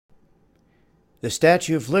The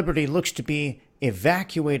Statue of Liberty looks to be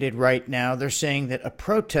evacuated right now. They're saying that a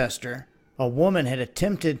protester, a woman, had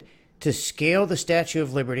attempted to scale the Statue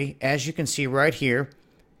of Liberty, as you can see right here.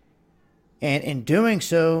 And in doing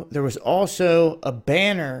so, there was also a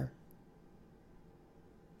banner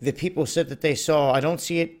that people said that they saw. I don't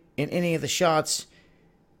see it in any of the shots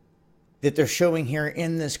that they're showing here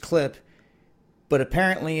in this clip, but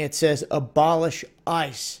apparently it says "Abolish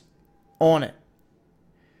ICE" on it.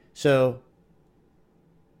 So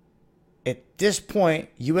at this point,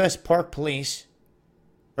 U.S. Park Police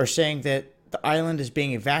are saying that the island is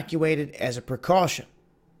being evacuated as a precaution.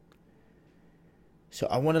 So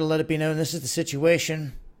I wanted to let it be known this is the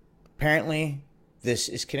situation. Apparently, this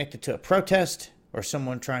is connected to a protest or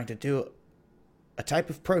someone trying to do a type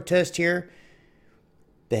of protest here.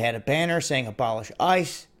 They had a banner saying "Abolish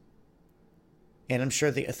ICE." And I'm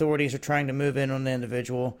sure the authorities are trying to move in on the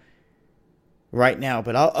individual right now.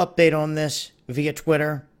 But I'll update on this via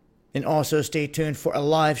Twitter. And also stay tuned for a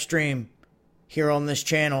live stream here on this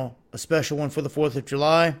channel. A special one for the 4th of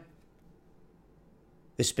July.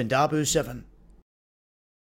 This has been Dabu7.